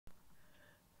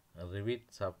Revit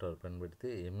software பயன்படுத்தி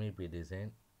MEP design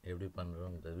எப்படி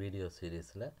பண்ணுறோங்கிற video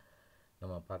சீரீஸில்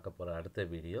நம்ம பார்க்க போகிற அடுத்த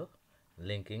video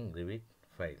linking Revit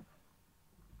file.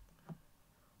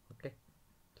 Okay,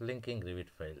 linking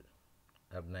Revit file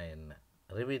அப்படின்னா என்ன?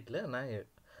 Revitல நான்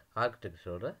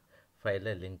ஆர்கிடெக்சரோட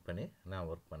ஃபைலை லிங்க் பண்ணி நான்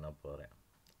ஒர்க் பண்ண போகிறேன்.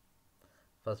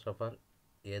 ஃபர்ஸ்ட் ஆஃப் ஆல்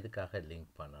எதுக்காக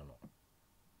லிங்க் பண்ணணும்?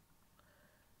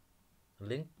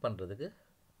 லிங்க் பண்ணுறதுக்கு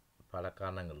பல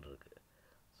காரணங்கள் இருக்குது.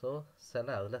 ஸோ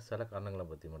அதில் சில காரணங்களை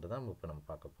பற்றி மட்டும்தான் இப்போ நம்ம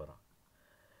பார்க்க போகிறோம்.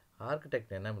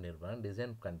 ஆர்கிடெக்ட் என்ன பண்ணியிருப்பாங்க,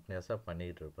 டிசைன் கண்டினியூஸாக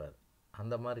பண்ணிக்கிட்டு இருப்பார்.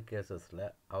 அந்த மாதிரி கேசஸில்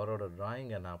அவரோட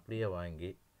ட்ராயிங்கை நான் அப்படியே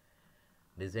வாங்கி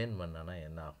டிசைன் பண்ணேன்னா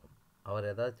என்ன ஆகும்? அவர்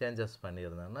ஏதாவது சேஞ்சஸ்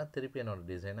பண்ணியிருந்தாங்கன்னா திருப்பி என்னோடய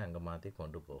டிசைனை அங்கே மாற்றி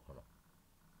கொண்டு போகணும்.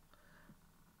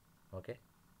 ஓகே,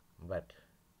 பட்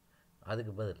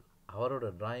அதுக்கு பதில் அவரோட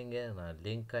ட்ராயிங்கை நான்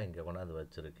லிங்காக இங்கே கொண்டாந்து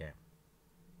வச்சுருக்கேன்.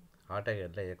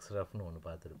 ஆட்டோகேடில் எக்ஸ்ரஃப்னு ஒன்று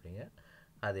பார்த்துருப்பீங்க,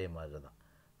 அதே மாதிரி தான்.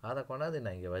 அதை கொண்டாந்து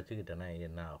நான் இங்கே வச்சுக்கிட்டேன்னா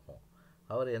என்ன ஆகும்?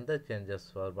 அவர் எந்த சேஞ்சஸ்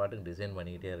அவர் பாட்டுக்கு டிசைன்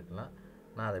பண்ணிக்கிட்டே இருக்கலாம்.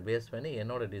 நான் அதை பேஸ் பண்ணி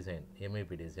என்னோடய டிசைன்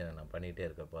MEP டிசைனை நான் பண்ணிகிட்டே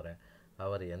இருக்க போகிறேன்.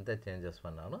 அவர் எந்த சேஞ்சஸ்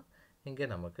பண்ணாலும் இங்கே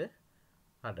நமக்கு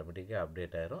ஆட்டோமேட்டிக்காக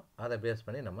அப்டேட் ஆகிரும். அதை பேஸ்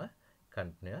பண்ணி நம்ம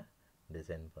கண்டினியூவாக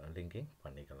டிசைன் லிங்கிங்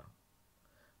பண்ணிக்கலாம்.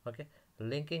 ஓகே,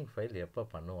 லிங்கிங் ஃபைல் எப்போ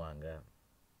பண்ணுவாங்க?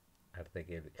 அடுத்த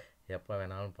கேள்வி. எப்போ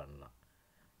வேணாலும் பண்ணலாம்.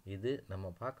 இது நம்ம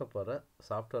பார்க்க போகிற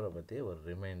சாஃப்ட்வேரை பற்றி ஒரு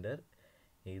ரிமைண்டர்.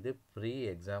 இது pre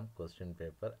exam question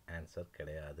paper answer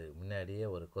கிடையாது. முன்னாடியே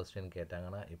ஒரு கொஸ்டின்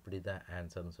கேட்டாங்கன்னா இப்படி தான்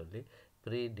ஆன்சர்னு சொல்லி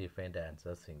ப்ரீ டிஃபைன்ட்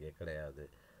ஆன்சர்ஸ் இங்கே கிடையாது.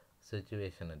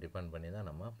 சிச்சுவேஷனை டிபெண்ட் பண்ணி தான்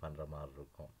நம்ம பண்ணுற மாதிரி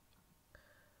இருக்கும்.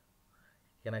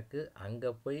 எனக்கு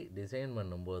அங்கே போய் டிசைன்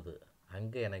பண்ணும்போது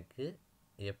அங்கே எனக்கு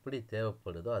எப்படி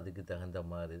தேவைப்படுதோ அதுக்கு தகுந்த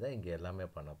மாதிரி தான் இங்கே எல்லாமே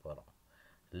பண்ண போகிறோம்.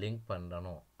 லிங்க்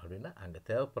பண்ணணும் அப்படின்னா அங்கே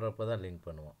தேவைப்படுறப்ப தான் லிங்க்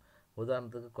பண்ணுவோம்.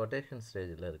 உதாரணத்துக்கு கொட்டேஷன்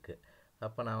ஸ்டேஜில் இருக்குது.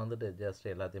 அப்போ நான் வந்துட்டு ஜஸ்ட்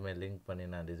எல்லாத்தையுமே லிங்க் பண்ணி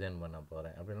நான் டிசைன் பண்ண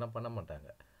போகிறேன் அப்படின்லாம் பண்ண மாட்டாங்க.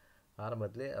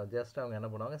 ஆரம்பத்துலேயே ஜஸ்ட் அவங்க என்ன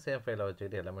பண்ணுவாங்க, சேம் ஃபைலை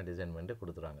வச்சுக்கிட்டு எல்லாமே டிசைன் பண்ணிட்டு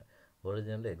கொடுத்துருவாங்க.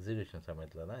 ஒரிஜினல் எக்ஸிக்யூஷன்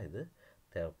சமயத்தில் தான் இது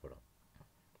தேவைப்படும்.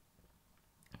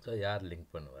 ஸோ யார் லிங்க்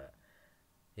பண்ணுவேன்?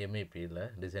 MEPயில்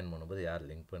டிசைன் பண்ணும்போது யார்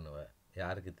லிங்க் பண்ணுவேன்?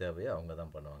 யாருக்கு தேவையோ அவங்க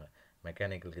தான் பண்ணுவாங்க.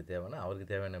 மெக்கானிக்கலுக்கு தேவைன்னா அவருக்கு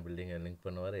தேவையான பில்டிங்கை லிங்க்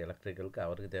பண்ணுவார். எலக்ட்ரிக்கலுக்கு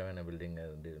அவருக்கு தேவையான பில்டிங்கை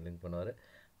லிங்க் பண்ணுவார்.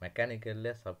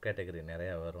 மெக்கானிக்கல்லே சப் கேட்டகரி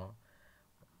நிறையா வரும்.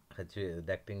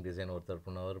 டக்டிங் டிசைன் ஒருத்தர்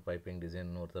பண்ணுவார், பைப்பிங்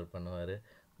டிசைன் ஒருத்தர் பண்ணுவார்.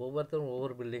 ஒவ்வொருத்தரும்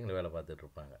ஒவ்வொரு பில்டிங்கில் வேலை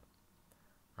பார்த்துட்ருப்பாங்க.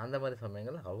 அந்த மாதிரி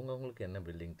சமயங்களில் அவங்கவுங்களுக்கு என்ன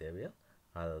பில்டிங் தேவையோ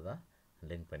அதை தான்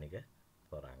லிங்க் பண்ணிக்க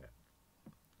போகிறாங்க.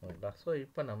 ஓகேங்களா? ஸோ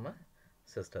இப்போ நம்ம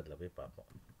சிஸ்டத்தில் போய்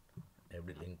பார்ப்போம்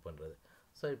எப்படி லிங்க் பண்ணுறது.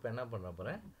 ஸோ இப்போ என்ன பண்ண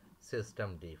போகிறேன்,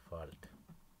 சிஸ்டம் டிஃபால்ட்ங்கிற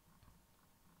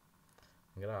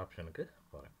ஆப்ஷனுக்கு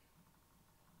போகிறேன்.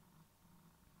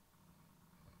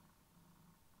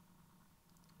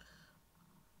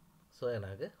 ஸோ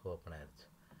எனக்கு ஓப்பன் ஆகிடுச்சு.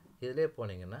 இதிலே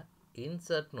போனீங்கன்னா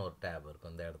இன்சர்ட்னு ஒரு டேப்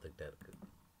இருக்கும், இந்த இடத்துக்கிட்ட இருக்குது.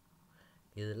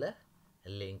 இதில்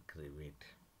லிங்க் ரிவிட்.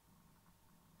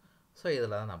 ஸோ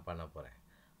இதில் தான் நான் பண்ண போகிறேன்.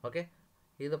 ஓகே,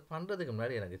 இதை பண்ணுறதுக்கு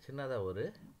முன்னாடி எனக்கு சின்னதாக ஒரு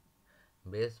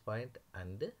பேஸ் பாயிண்ட்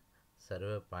அண்டு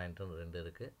சர்வே பாயிண்ட்டுன்னு 2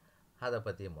 இருக்குது. அதை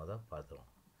பற்றி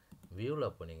பார்த்துருவோம்.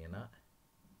 வியூவில் போனீங்கன்னா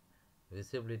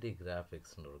விசிபிலிட்டி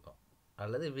கிராஃபிக்ஸ்னு இருக்கும்,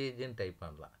 அல்லது விஜின்னு டைப்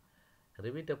பண்ணலாம்.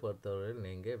 ரிவிட்டை பொறுத்தவரையில்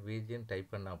நீங்கள் விஜின்னு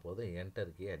டைப் பண்ணால் போதும்,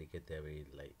 என்டர் கீ அடிக்க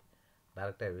தேவையில்லை.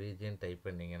 டேரெக்டாக விஜின்னு டைப்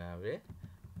பண்ணிங்கன்னாவே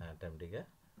ஆட்டோமேட்டிக்காக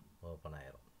ஓப்பன்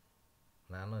ஆயிரும்.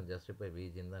 நானும் ஜஸ்ட் இப்போ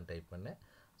விஜின்னு தான் டைப் பண்ணேன்.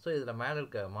 ஸோ இதில்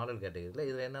மாடல் கேட்டகரியில்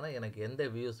இதில் என்னென்னா எனக்கு எந்த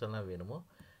வியூஸ் எல்லாம் வேணுமோ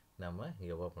நம்ம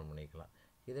இங்கே ஓப்பன் பண்ணிக்கலாம்.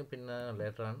 இதே பின்ன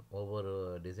லேட்டரான் ஒவ்வொரு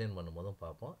டிசைன் பண்ணும்போதும்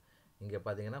பார்ப்போம். இங்கே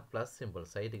பார்த்தீங்கன்னா ப்ளஸ் சிம்பிள்,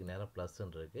 சைட்டுக்கு நேரம்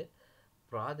ப்ளஸ்ன்னு இருக்குது.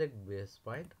 ப்ராஜெக்ட் பேஸ்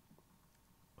பாயிண்ட்,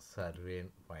 சர்வே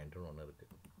பாயிண்ட்டுன்னு ஒன்று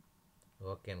இருக்குது.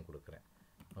 ஓகேன்னு கொடுக்குறேன்.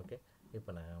 ஓகே,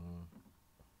 இப்போ நான்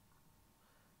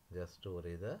ஜஸ்ட் ஒரு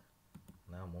இதை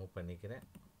நான் மூவ் பண்ணிக்கிறேன்.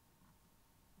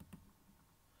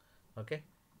 ஓகே,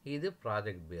 இது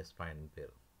ப்ராஜெக்ட் பேஸ் பாயிண்ட்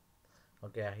பேர்.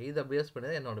 ஓகே, இதை பேஸ் பண்ணி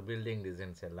தான் என்னோடய பில்டிங்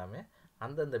டிசைன்ஸ் எல்லாமே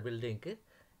அந்தந்த பில்டிங்க்கு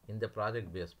இந்த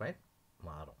ப்ராஜெக்ட் பேஸ் பாயிண்ட்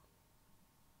மாறும்.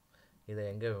 இதை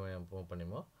எங்கே மூவ்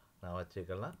பண்ணிமோ நான்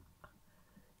வச்சுக்கலாம்.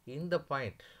 இந்த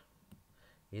பாயிண்ட்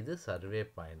இது சர்வே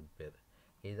பாயிண்ட் பேர்.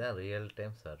 இதுதான் ரியல்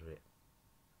டைம் சர்வே.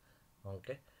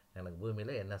 ஓகே, எனக்கு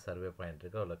பூமியில் என்ன சர்வே பாயிண்ட்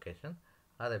இருக்கோ லொக்கேஷன்,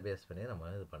 அதை பேஸ் பண்ணி நம்ம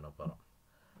இது பண்ண போகிறோம்.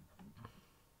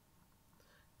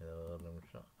 இதை ஒரு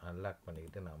நிமிஷம் அன்லாக்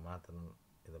பண்ணிக்கிட்டு நான் மாற்றணும்.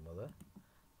 இதை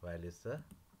வேல்யூஸை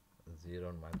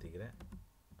 0ன்னு மாற்றிக்கிறேன்.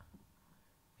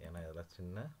 ஏன்னா இதெல்லாம்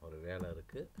சின்ன ஒரு வேலை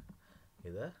இருக்குது.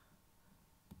 இதை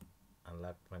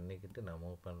அன்லாக் பண்ணிக்கிட்டு நான்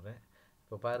மூவ் பண்ணுறேன்.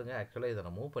 இப்போ பாருங்கள், ஆக்சுவலாக இதை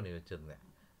நான் மூவ் பண்ணி வச்சுருந்தேன்.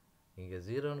 இங்கே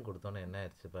 0ன்னு கொடுத்தோன்னே என்ன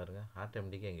ஆயிடுச்சு பாருங்கள்,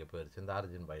 ஆட்டோமேட்டிக்காக இங்கே போயிடுச்சு, இந்த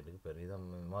ஆரிஜின் பாயிண்ட்டுக்கு போயிடுச்சு. இதை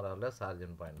மோரலெஸ்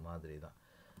ஆரிஜின் பாயிண்ட் மாதிரி தான்.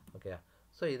 ஓகே,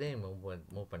 ஸோ இதையும்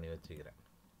மூவ் பண்ணி வச்சுக்கிறேன்.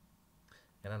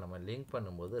 ஏன்னா நம்ம லிங்க்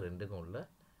பண்ணும்போது ரெண்டுக்கும் உள்ள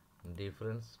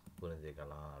டிஃப்ரென்ஸ்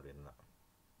புரிஞ்சுக்கலாம் அப்படின்னா.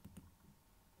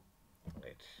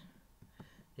 ரைட்,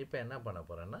 இப்போ என்ன பண்ண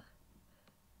போகிறேன்னா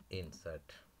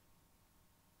இன்சர்ட்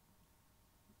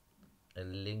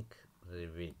லிங்க்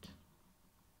ரிவீட்.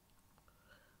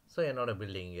 ஸோ என்னோடய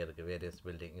பில்டிங் இங்கே இருக்குது, வேரியஸ்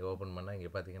பில்டிங் இங்கே ஓப்பன் பண்ணால்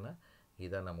இங்கே பார்த்தீங்கன்னா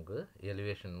இதான் நமக்கு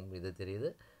எலிவேஷன் இது தெரியுது,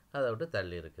 அதை விட்டு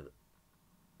தள்ளி இருக்குது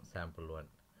சாம்பிள்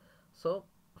 1. ஸோ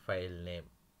ஃபைல் நேம்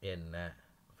என்ன,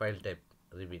 ஃபைல் டைப்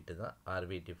ரிவீட்டு தான்,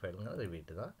 ஆர்விடி ஃபைலுங்க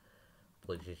ரிவீட்டு தான்.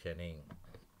 Positioning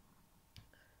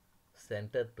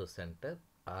center to center,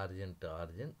 origin to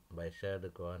origin, by shared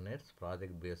coordinates,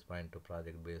 project base point to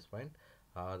project base point,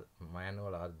 or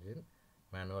manual origin,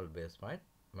 manual base point,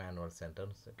 manual center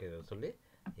சொல்லி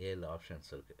 7 options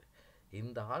இருக்குது.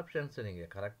 இந்த ஆப்ஷன்ஸை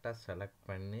நீங்கள் கரெக்டாக select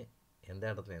பண்ணி எந்த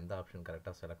இடத்துல எந்த ஆப்ஷன்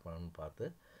கரெக்டாக செலக்ட் பண்ணணும்னு பார்த்து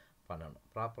பண்ணணும்.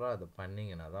 ப்ராப்பராக அதை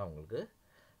பண்ணிங்கன்னா தான் உங்களுக்கு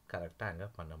கரெக்டாக அங்கே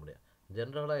பண்ண முடியும்.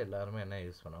 ஜென்ரலாக எல்லாருமே என்ன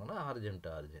யூஸ் பண்ணுவாங்கன்னா ஆரிஜின்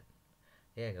டு ஆரிஜின்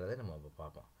ஏங்கிறத நம்ம இப்போ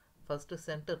பார்ப்போம். ஃபஸ்ட்டு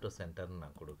சென்டர் டு சென்டர்னு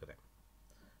நான் கொடுக்குறேன்,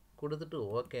 கொடுத்துட்டு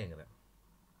ஓகேங்கிறேன்.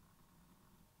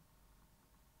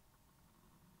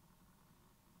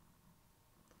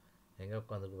 எங்கே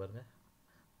உட்காந்துருக்கு பாருங்கள்,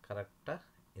 கரெக்டாக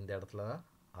இந்த இடத்துல தான்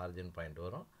ஆரிஜின் பாயிண்ட்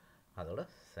வரும், அதோட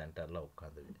சென்டரில்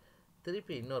உட்காந்துருக்கு.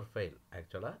 திருப்பி இன்னொரு ஃபைல்,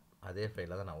 ஆக்சுவலாக அதே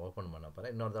ஃபைலை தான் நான் ஓப்பன் பண்ண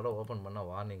போகிறேன். இன்னொரு தடவை ஓப்பன் பண்ணால்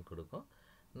வார்னிங் கொடுக்கும்.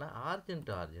 நான் ஆரிஜின்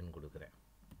டு ஆரிஜின் கொடுக்குறேன்.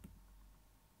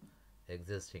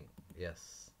 எக்ஸிஸ்டிங், எஸ்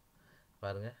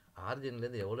பாருங்கள்,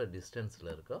 ஆரிஜின்லேருந்து எவ்வளோ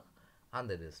டிஸ்டன்ஸில் இருக்கோ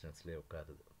அந்த டிஸ்டன்ஸ்லேயே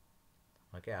உட்காருது.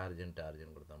 ஓகே, ஆரிஜின் டு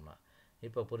ஆரிஜின் கொடுத்தோம்னா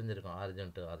இப்போ புரிஞ்சிருக்கும்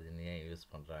ஆரிஜின் டு ஆரிஜின் ஏன் யூஸ்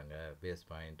பண்ணுறாங்க, base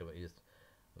point use,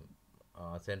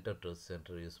 centre to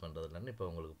centre use பண்ணுறதுலன்னு இப்போ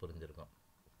உங்களுக்கு புரிஞ்சிருக்கும்.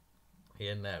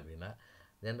 என்ன அப்படின்னா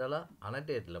ஜென்ரலாக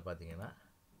அனடேட்டில் பார்த்தீங்கன்னா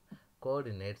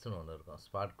கோஆர்டினேட்ஸ்னு ஒன்று இருக்கும்,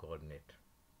 ஸ்பாட் கோஆர்டினேட்.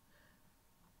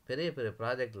 பெரிய பெரிய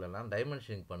ப்ராஜெக்ட்லலாம்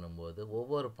டைமென்ஷனிங் பண்ணும்போது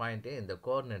ஒவ்வொரு பாயிண்ட்டையும் இந்த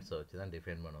கோஆர்டினேட்ஸை வச்சு தான்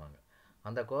டிஃபைன் பண்ணுவாங்க.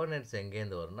 அந்த கோஆர்டினேட்ஸ்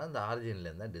எங்கேருந்து வரும்னா அந்த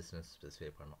ஆரிஜின்லேருந்து தான் டிஸ்டன்ஸ் ஸ்பெசிஃபை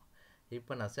பண்ணும்.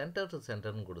 இப்போ நான் சென்டர் டு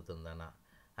சென்டர்னு கொடுத்துருந்தேன்னா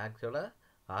ஆக்சுவலாக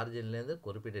ஆரிஜின்லேருந்து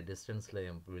குறிப்பிட்ட டிஸ்டன்ஸில்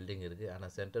என் பில்டிங் இருக்குது,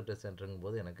 ஆனால் சென்டர் டு சென்டருங்கும்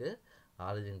போது எனக்கு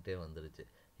ஆரிஜின்கிட்டே வந்துருச்சு.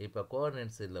 இப்போ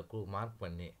கோஆர்டினேட்ஸ் இதில் மார்க்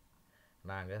பண்ணி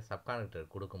நாங்கள்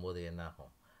சப்கான்ட்ராக்டர் கொடுக்கும்போது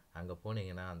என்னாகும், அங்கே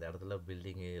போனீங்கன்னா அந்த இடத்துல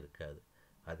பில்டிங்கே இருக்காது.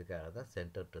 அதுக்காக தான்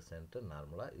சென்டர் டு சென்டர்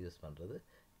நார்மலாக யூஸ் பண்ணுறது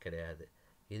கிடையாது.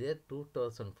 இதே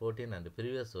 2014 அண்ட்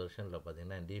ப்ரீவியஸ் வெர்ஷனில்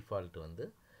பார்த்திங்கன்னா டிஃபால்ட் வந்து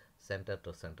சென்டர்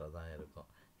டு சென்டர் தான் இருக்கும்.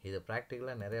 இது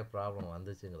ப்ராக்டிக்கலாக நிறைய ப்ராப்ளம்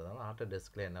வந்துச்சுங்கிறதுனால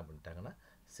ஆட்டோடெஸ்கில் என்ன பண்ணிட்டாங்கன்னா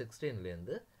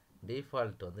 16லேருந்து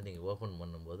டிஃபால்ட் வந்து நீங்கள் ஓப்பன்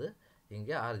பண்ணும்போது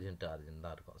இங்கே ஆரிஜின் டு ஆரிஜின்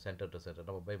தான் இருக்கும், சென்டர் டு சென்டர்.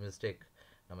 நம்ம பை மிஸ்டேக்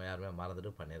நம்ம யாருமே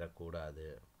மறந்துட்டு பண்ணிடக்கூடாது.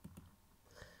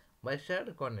 பை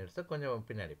ஷேர்டு கோஆர்டினேட்ஸை கொஞ்சம்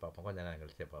பின்னாடி பார்ப்போம், கொஞ்சம் நேரம்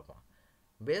கழிச்சே பார்ப்போம்.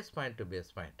 Base point to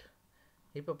base point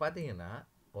இப்போ பார்த்தீங்கன்னா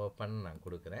ஓப்பன் நான்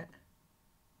கொடுக்குறேன்,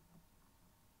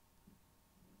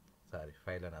 சாரி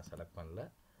ஃபைலை நான் செலக்ட் பண்ணல,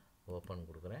 ஓப்பன்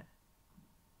கொடுக்குறேன்.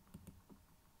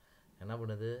 என்ன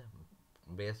பண்ணுது,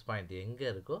 பேஸ் பாயிண்ட் எங்கே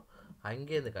இருக்கோ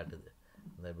அங்கேருந்து காட்டுது.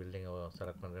 இந்த பில்டிங்கை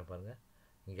செலக்ட் பண்ணுறேன் பாருங்கள்,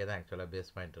 இங்கே தான் ஆக்சுவலாக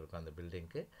பேஸ் பாயிண்ட் இருக்கும் அந்த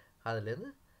பில்டிங்க்கு,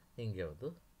 அதுலேருந்து இங்கே வந்து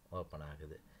ஓப்பன்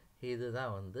ஆகுது.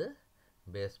 இதுதான் வந்து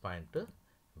base point to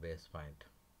base point.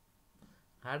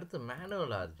 அடுத்து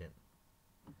மேனுவல் ஆரிஜின்.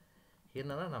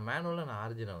 என்னென்னா நான் மேனுவலாக நான்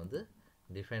ஆரிஜினை வந்து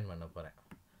டிஃபைன் பண்ண போகிறேன்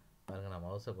பாருங்கள். நான்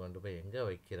மவுஸை கொண்டு போய் எங்கே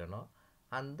வைக்கிறேனோ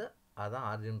அதான்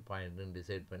ஆரிஜின் பாயிண்ட்டுன்னு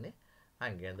டிசைட் பண்ணி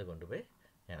அங்கேருந்து கொண்டு போய்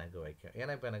எனக்கு வைக்கும்.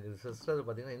 ஏன்னா இப்போ எனக்கு சிஸ்டர்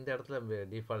பார்த்திங்கன்னா இந்த இடத்துல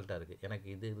டிஃபால்ட்டாக இருக்குது, எனக்கு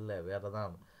இது இல்லை வேறு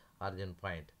தான் ஆரிஜின்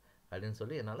பாயிண்ட் அப்படின்னு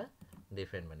சொல்லி என்னால்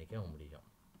டிஃபைன் பண்ணிக்க முடியும்.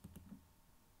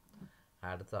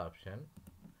 அடுத்த option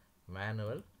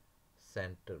manual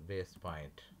centre base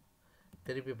point.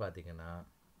 திருப்பி பார்த்திங்கன்னா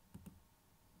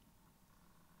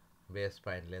பேஸ்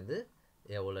பாயிண்ட்லேருந்து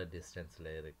எவ்வளோ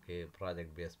டிஸ்டன்ஸில் இருக்குது,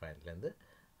 ப்ராஜெக்ட் பேஸ் பாயிண்ட்லேருந்து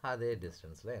அதே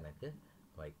டிஸ்டன்ஸில் எனக்கு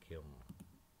வைக்கும்.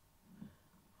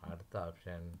 அடுத்த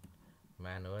ஆப்ஷன்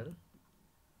மேனுவல்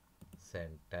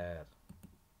சென்டர்.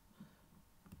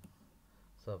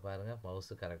 ஸோ பாருங்கள்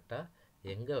மவுஸு கரெக்டாக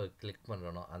எங்கே கிளிக்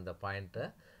பண்ணுறனோ அந்த பாயிண்ட்டை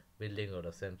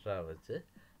பில்டிங்கோட சென்டராக வச்சு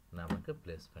நமக்கு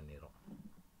ப்ளேஸ் பண்ணிடும்.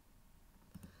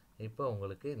 இப்போ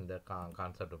உங்களுக்கு இந்த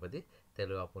கான்செப்டை பற்றி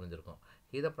தெளிவாக புரிஞ்சிருக்கும்.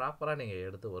 இதை ப்ராப்பராக நீங்கள்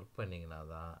எடுத்து ஒர்க் பண்ணிங்கன்னா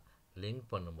தான் லிங்க்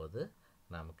பண்ணும்போது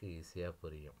நமக்கு ஈஸியாக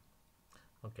புரியும்.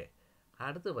 ஓகே,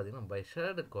 அடுத்து பார்த்திங்கன்னா பை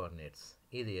ஷேர்டு கோஆர்டினேட்ஸ்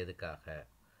இது எதுக்காக?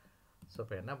 ஸோ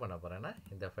இப்போ என்ன பண்ண போகிறேன்னா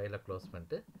இந்த ஃபைலை க்ளோஸ்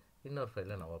பண்ணிட்டு இன்னொரு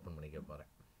ஃபைலை நான் ஓப்பன் பண்ணிக்க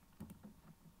போகிறேன்.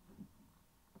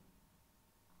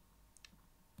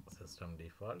 System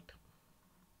default,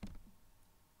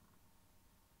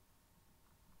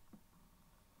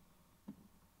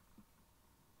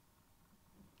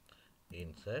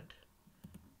 insert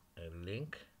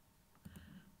link.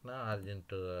 நான் ஆரிஜின்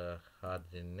டு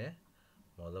ஆரிஜின்னு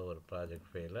ஒரு ப்ராஜெக்ட்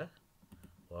ஃபைலை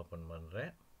ஓப்பன்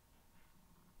பண்ணுறேன்.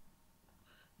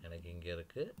 எனக்கு இங்கே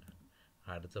இருக்குது,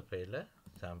 அடுத்த ஃபைலை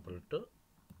sample2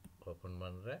 ஓப்பன்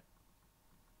பண்ணுறேன்.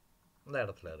 இந்த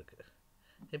இடத்துல இருக்குது.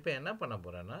 இப்போ என்ன பண்ண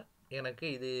போகிறேன்னா, எனக்கு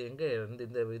இது எங்கே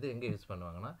இந்த இது எங்கே யூஸ்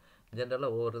பண்ணுவாங்கன்னா,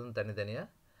 ஜென்ரலாக ஒவ்வொரு இதுவும்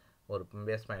தனித்தனியாக ஒரு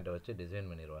பேஸ் பாயிண்ட்டை வச்சு டிசைன்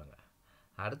பண்ணிடுவாங்க.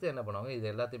 அடுத்து என்ன பண்ணுவாங்க, இது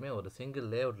எல்லாத்தையுமே ஒரு சிங்கிள்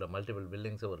லேஅவுட்டில் மல்டிபிள்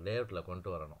பில்டிங்ஸை ஒரு லேஅவுட்டில் கொண்டு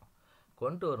வரணும்.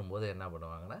 கொண்டு வரும்போது என்ன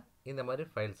பண்ணுவாங்கன்னா, இந்த மாதிரி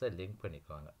ஃபைல்ஸை லிங்க்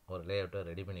பண்ணிக்குவாங்க. ஒரு லேஅவுட்டை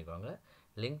ரெடி பண்ணிக்குவாங்க.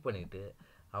 லிங்க் பண்ணிவிட்டு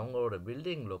அவங்களோட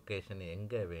பில்டிங் லொக்கேஷன்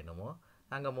எங்கே வேணுமோ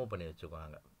அங்கே மூவ் பண்ணி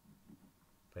வச்சுக்குவாங்க.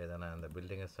 இப்போ இதை நான் அந்த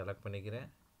பில்டிங்கை செலக்ட் பண்ணிக்கிறேன்.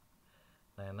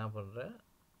 நான் என்ன பண்ணுறேன்,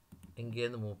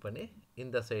 இங்கேருந்து மூவ் பண்ணி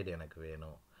இந்த சைடு எனக்கு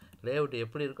வேணும். லேஅவுட்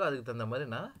எப்படி இருக்கோ அதுக்கு தகுந்த மாதிரி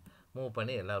நான் மூவ்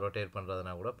பண்ணி எல்லாம் ரொட்டேட்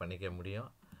பண்ணுறதுனா கூட பண்ணிக்க முடியும்.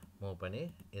 மூவ் பண்ணி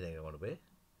இதை இங்கே கொண்டு போய்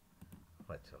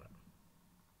வச்சிடறேன்.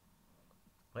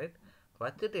 ரைட்,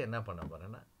 வச்சுட்டு என்ன பண்ண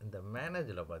போகிறேன்னா, இந்த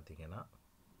மேனேஜில் பார்த்தீங்கன்னா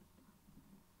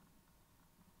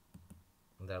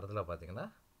இந்த இடத்துல பார்த்தீங்கன்னா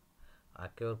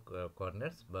அக்யூர்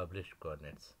கோஆர்டினேட்ஸ், பப்ளிஷ்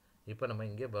கோஆர்டினேட்ஸ். இப்போ நம்ம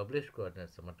இங்கே பப்ளிஷ்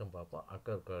கோஆர்டினேட்ஸை மட்டும் பார்ப்போம்.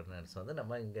 அக்யூர் கோஆர்டினேட்ஸ் வந்து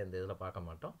நம்ம இங்கே இந்த இதில் பார்க்க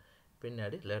மாட்டோம்.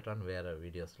 பின்னாடி லேட்டரான வேறு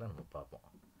வீடியோஸில் நம்ம பார்ப்போம்.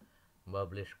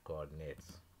 Publish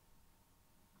coordinates.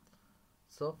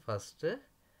 ஸோ ஃபஸ்ட்டு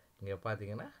இங்கே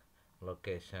பார்த்தீங்கன்னா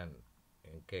லொக்கேஷன்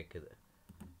கேட்குது.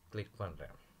 கிளிக்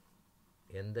பண்ணுறேன்.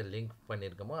 எந்த லிங்க்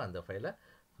பண்ணியிருக்கோமோ அந்த ஃபைலை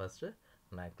ஃபஸ்ட்டு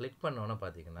நான் கிளிக் பண்ணோன்னே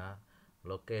பார்த்தீங்கன்னா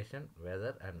location,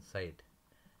 weather and side,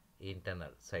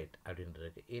 internal side அப்படின்ட்டு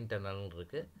இருக்குது. இன்டர்னல்னு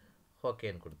இருக்குது.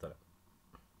 ஓகேன்னு கொடுத்துறேன்.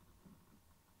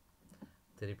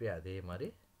 திருப்பி அதே மாதிரி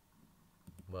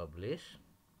பப்ளிஷ்,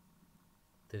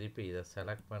 திருப்பி இதை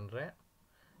செலக்ட் பண்ணுறேன்.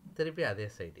 திருப்பி அதே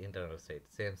side, internal side,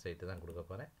 same site தான் கொடுக்க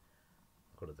போகிறேன்.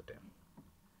 கொடுத்துட்டேன்.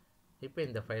 இப்போ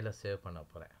இந்த ஃபைலை சேவ் பண்ண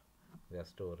போகிறேன்.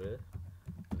 ஜஸ்ட் ஒரு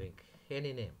லிங்க்,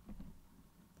 எனி நேம்.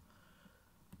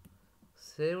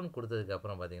 சேவ்னு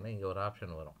கொடுத்ததுக்கப்புறம் பார்த்தீங்கன்னா இங்கே ஒரு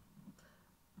ஆப்ஷன் வரும்.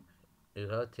 You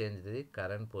have change the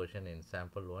current position in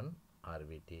sample1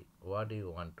 RVT. What to you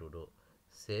want to two?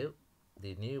 Save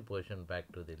the new position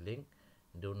back to the link.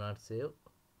 Do not save.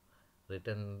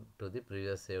 Return to the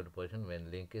previous saved position when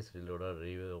link is reloaded or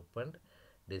reopened.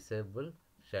 Disable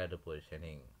shared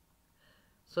positioning.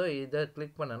 So இதை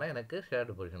click பண்ணனா எனக்கு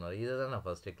shared position வரும். இதை தான் நான்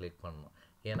first click பண்ணணும்.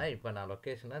 ஏன்னா இப்போ நான்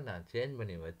லொக்கேஷனை நான் சேஞ்ச்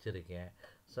பண்ணி வச்சுருக்கேன்.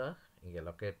 ஸோ இங்கே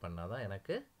லொக்கேட் பண்ணால் தான்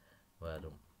எனக்கு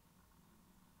வரும்.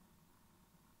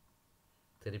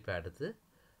 திருப்பி அடுத்து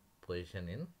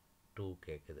பொசிஷன் இன் 2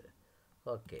 கேட்குது.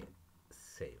 Okay,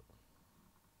 save.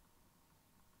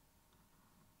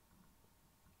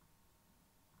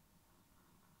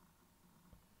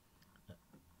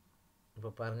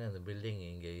 இப்போ பாருங்கள், இந்த பில்டிங்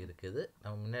இங்கே இருக்குது.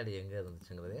 நம்ம முன்னாடி எங்கே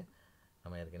இருந்துச்சுங்கிறதே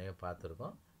நம்ம ஏற்கனவே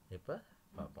பார்த்துருக்கோம். இப்போ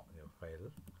பார்ப்போம்.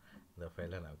 இந்த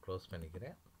ஃபைலை நான் க்ளோஸ்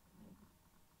பண்ணிக்கிறேன்.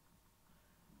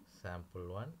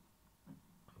 sample1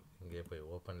 இங்கே போய்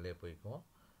ஓப்பன்லேயே போய்க்குவோம்.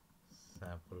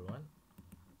 sample1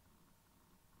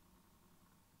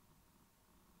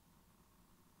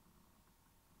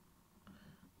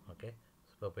 okay.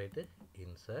 இப்போ போயிட்டு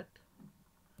insert,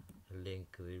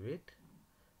 link Revit,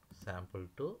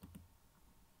 sample2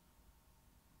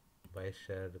 by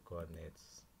shared coordinates.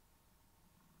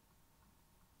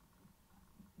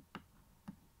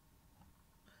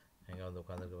 எங்கே வந்து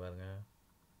உட்காந்துருக்கு பாருங்க.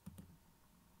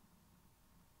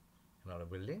 என்னோடய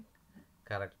பில்டிங்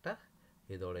கரெக்டாக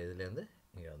இதோட இதுலேருந்து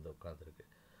இங்கே வந்து உட்காந்துருக்கு.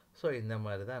 ஸோ இந்த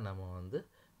மாதிரி தான் நம்ம வந்து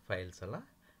ஃபைல்ஸ் எல்லாம்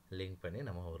லிங்க் பண்ணி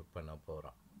நம்ம ஒர்க் பண்ண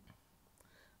போகிறோம்.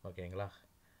 ஓகேங்களா?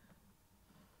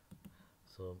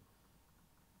 ஸோ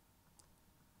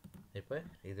இப்போ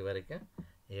இது வரைக்கும்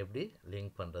எப்படி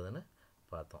லிங்க் பண்ணுறதுன்னு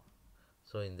பார்த்தோம்.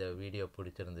 ஸோ இந்த வீடியோ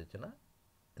பிடிச்சிருந்துச்சுன்னா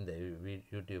இந்த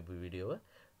யூடியூப் வீடியோவை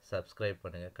சப்ஸ்கிரைப்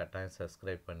பண்ணுங்கள். கட்டாயம்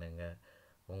சப்ஸ்கிரைப் பண்ணுங்கள்.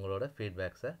 உங்களோட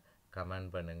ஃபீட்பேக்ஸை கமெண்ட்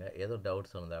பண்ணுங்கள். எதுவும்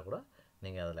டவுட்ஸ் இருந்தால் கூட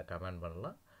நீங்கள் அதில் கமெண்ட்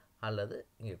பண்ணலாம். அல்லது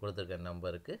இங்கே கொடுத்துருக்க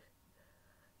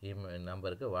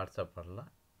நம்பருக்கு வாட்ஸ்அப்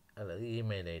பண்ணலாம். அல்லது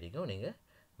இமெயில் ஐடிக்கும் நீங்கள்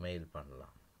மெயில்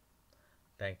பண்ணலாம்.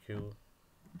 தேங்க்யூ.